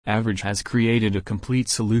Average has created a complete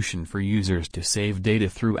solution for users to save data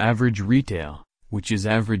through Average Retail, which is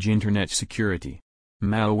Average Internet Security.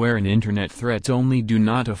 Malware and internet threats only do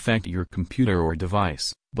not affect your computer or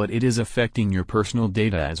device, but it is affecting your personal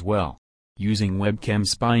data as well. Using webcam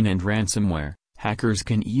spying and ransomware, hackers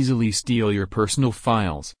can easily steal your personal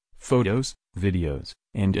files, photos, videos,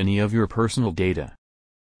 and any of your personal data.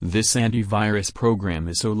 This antivirus program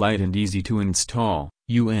is so light and easy to install,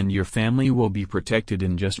 you and your family will be protected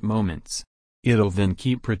in just moments. It'll then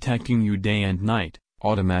keep protecting you day and night,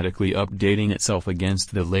 automatically updating itself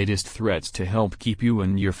against the latest threats to help keep you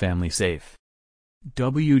and your family safe.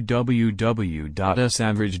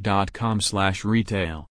 www.usaverage.com/retail